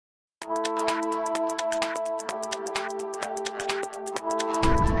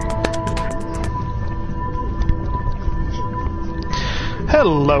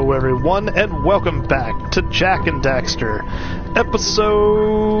Hello everyone, and welcome back to Jak and Daxter,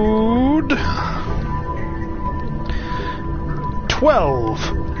 episode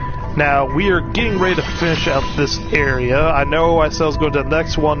 12. Now, we are getting ready to finish out this area. I know I said I was going to the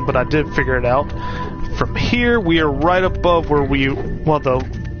next one, but I did figure it out. From here, we are right above where one of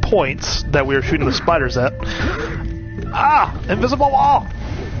the points that we were shooting the spiders at. Ah! Invisible wall!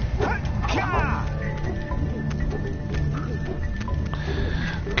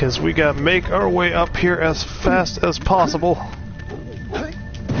 Because we gotta make our way up here as fast as possible.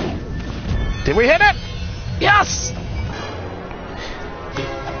 Did we hit it? Yes!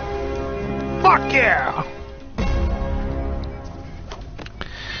 Fuck yeah!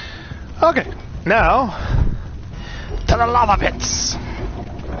 Okay, now to the lava pits.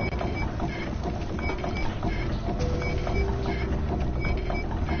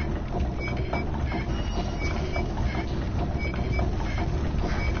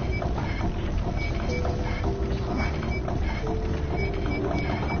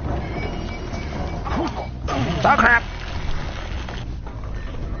 Oh crap!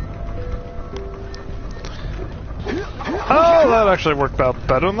 Oh, that actually worked out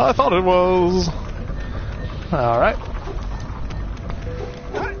better than I thought it was. Alright.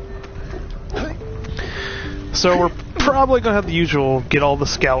 So we're probably gonna have the usual get all the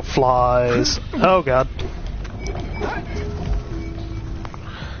scout flies. Oh god.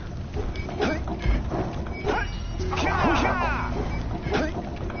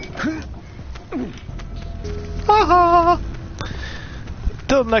 Haha!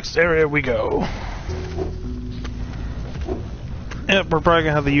 To the next area we go. Yep, we're probably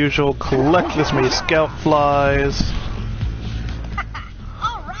gonna have the usual collect this many scout flies.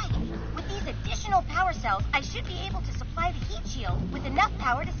 Alright! With these additional power cells, I should be able to supply the heat shield with enough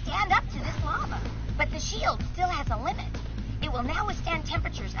power to stand up to this lava. But the shield still has a limit. It will now withstand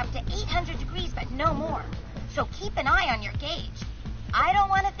temperatures up to 800 degrees, but no more. So keep an eye on your gauge. I don't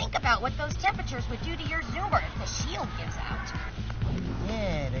want to think about what those temperatures would do to your zoomer if the shield gives out.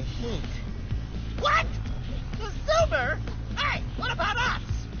 Yeah, the heat. What? The zoomer? Hey, what about us?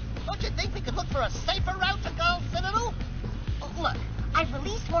 Don't you think we could look for a safer route to Gull Citadel? Look, I've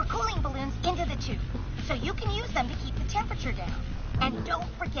released more cooling balloons into the tube, so you can use them to keep the temperature down. And don't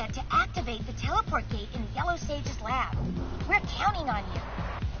forget to activate the teleport gate in the Yellow Sage's lab. We're counting on you.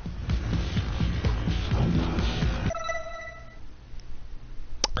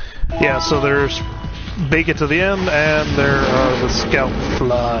 Yeah, so there's bake it to the end, and there are the scout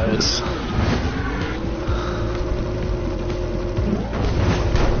flies.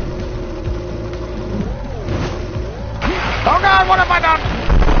 Oh god, what have I done?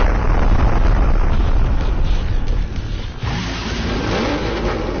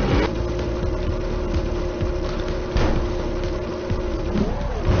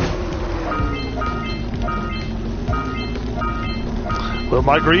 Will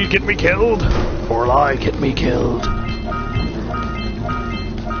my greed get me killed? Or will I get me killed?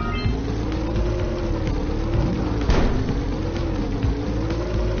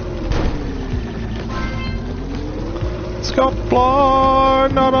 Scout fly!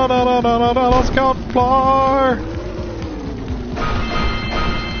 No, no, no, no, no, no, no, scout fly!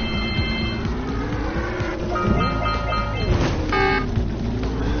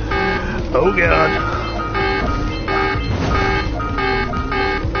 Oh god.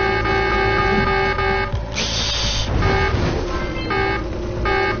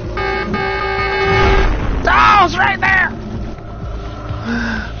 Oh, it's right there!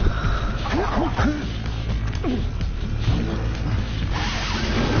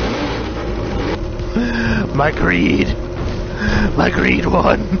 My greed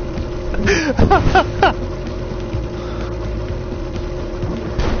won.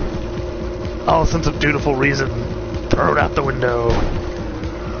 All sense of dutiful reason thrown out the window.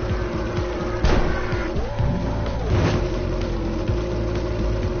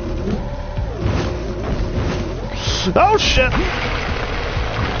 Oh shit!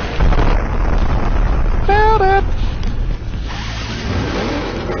 Nailed it!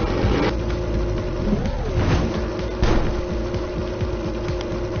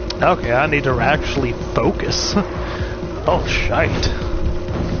 Okay, I need to actually focus. Oh, shite.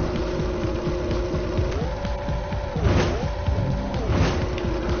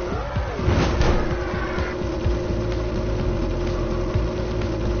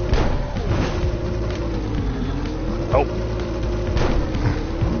 Oh.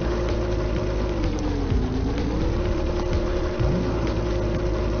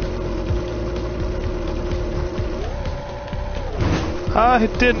 I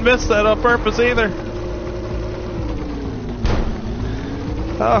didn't miss that on purpose either.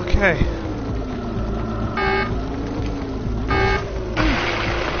 Okay.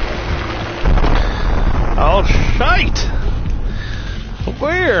 Oh, shite!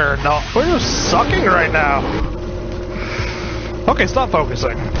 We're sucking right now. Okay, stop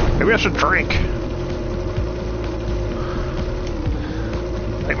focusing. Maybe I should drink.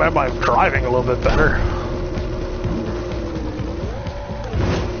 Make my driving a little bit better.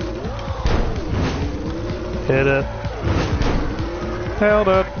 Hit it. Held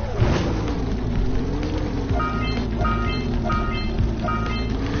it.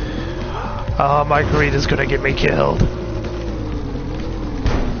 Oh, my greed is gonna get me killed.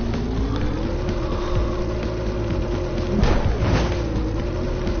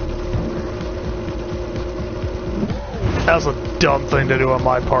 That was a dumb thing to do on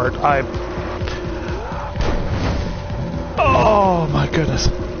my part. Oh my goodness.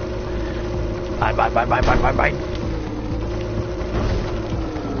 Mine.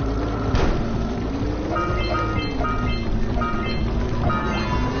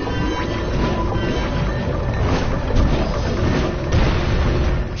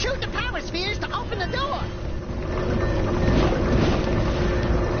 Shoot the power spheres to open the door.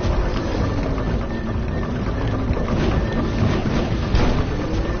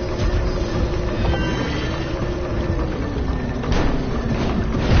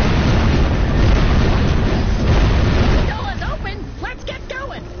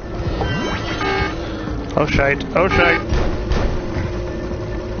 Oh shite, oh shite.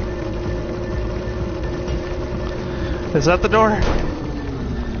 Is that the door?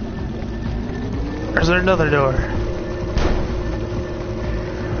 Or is there another door?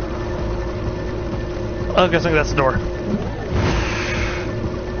 I'm guessing that's the door.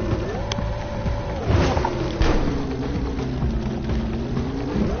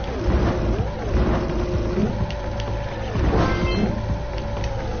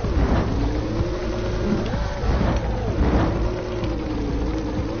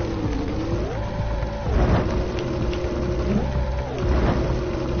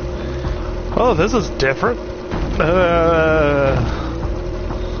 Oh, this is different.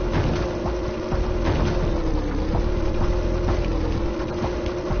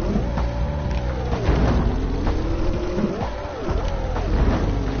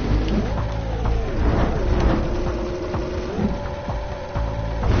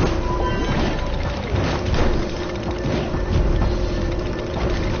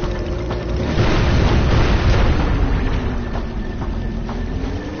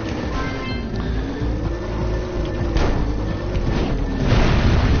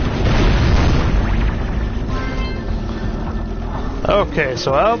 Okay,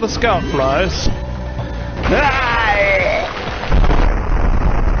 so out the scout flies.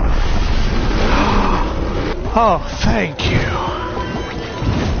 Oh, thank you.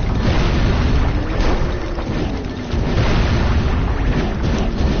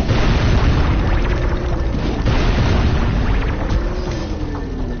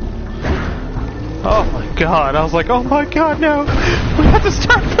 Oh my god, I was like, oh my god, no. We have to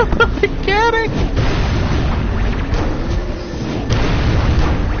start from the beginning.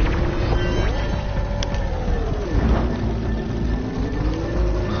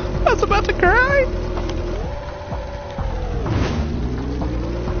 I was about to cry.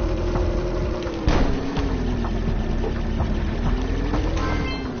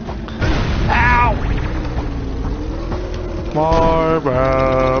 Ow! More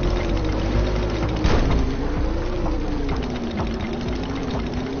bad.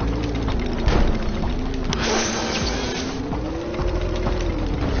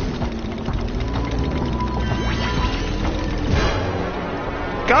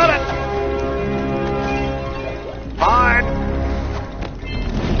 Got it! Fine!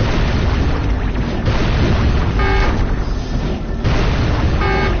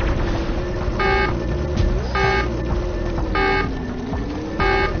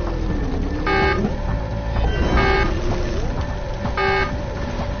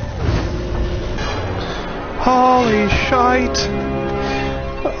 Holy shite!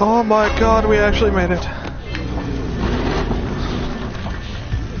 Oh my god, we actually made it.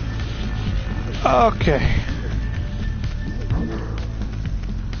 Okay.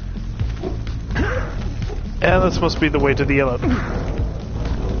 And this must be the way to the yellow.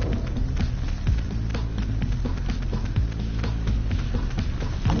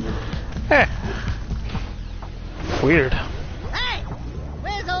 Eh. Weird. Hey!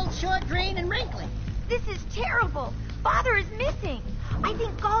 Where's old Short, Green, and Wrinkly? This is terrible. Father is missing. I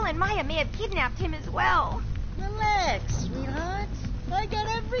think Gall and Maya may have kidnapped him as well. Relax, sweetheart. I got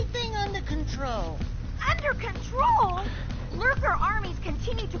everything under control. Under control? Lurker armies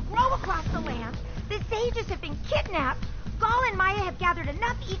continue to grow across the land. The sages have been kidnapped. Gaul and Maya have gathered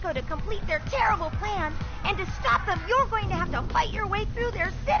enough eco to complete their terrible plans, and to stop them, you're going to have to fight your way through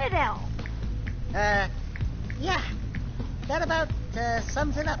their citadel. Yeah. That about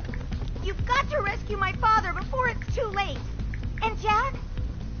sums it up. You've got to rescue my father before it's too late. And Jak,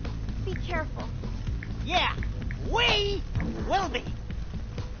 be careful. Yeah, we will be.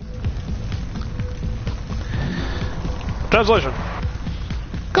 Translation.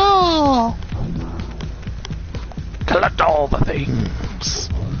 Go! Collect all the things.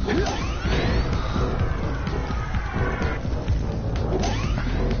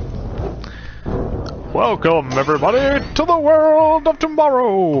 Welcome, everybody, to the world of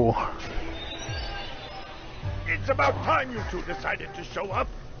tomorrow. It's about time you two decided to show up.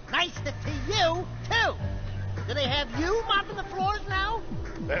 Nice to see you, too. Do they have you mopping the floors now?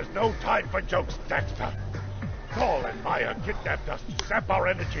 There's no time for jokes, Daxter. Gaul and Maya kidnapped us to sap our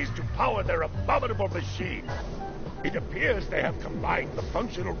energies to power their abominable machine. It appears they have combined the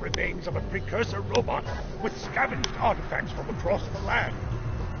functional remains of a precursor robot with scavenged artifacts from across the land.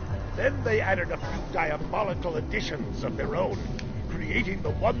 Then they added a few diabolical additions of their own, creating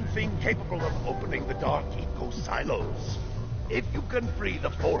the one thing capable of opening the dark eco-silos. If you can free the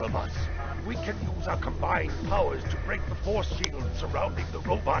four of us, we can use our combined powers to break the force shield surrounding the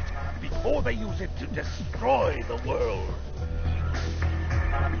robot before they use it to destroy the world.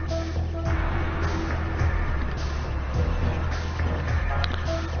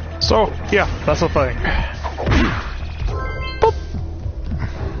 So, yeah, that's the thing. Boop.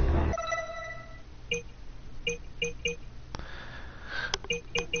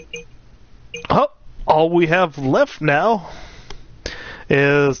 Oh, all we have left now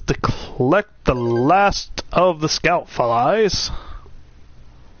is to collect the last of the scout flies.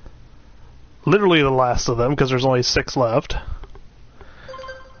 Literally the last of them, because there's only 6 left.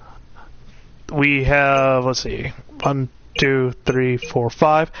 We have, let's see, 1, 2, 3, 4,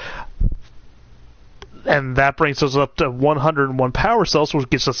 5. And that brings us up to 101 power cells, which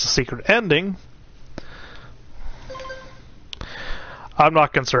gives us a secret ending. I'm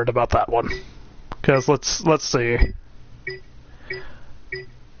not concerned about that one. Because let's see.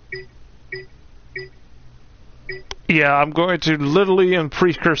 Yeah, I'm going to literally in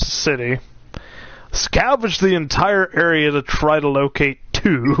Precursor City scavenge the entire area to try to locate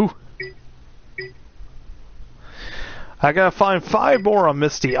 2. I gotta find 5 more on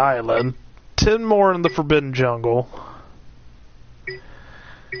Misty Island, 10 more in the Forbidden Jungle.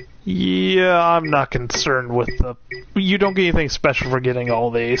 Yeah, I'm not concerned with the... You don't get anything special for getting all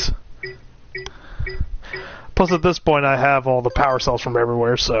these. Plus, at this point, I have all the power cells from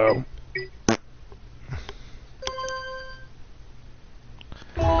everywhere, so...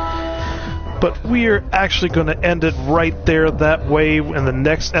 But we're actually going to end it right there. That way, in the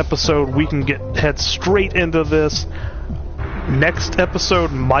next episode, we can head straight into this. Next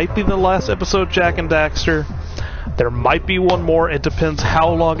episode might be the last episode, Jak and Daxter. There might be one more. It depends how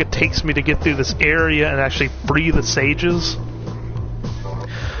long it takes me to get through this area and actually free the sages.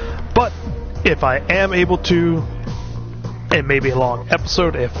 But if I am able to, it may be a long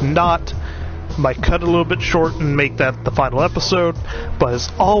episode. If not, might cut a little bit short and make that the final episode. But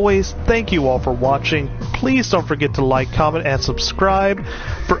as always, thank you all for watching. Please don't forget to like, comment, and subscribe.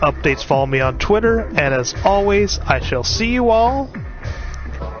 For updates, follow me on Twitter. And as always, I shall see you all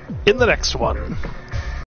in the next one.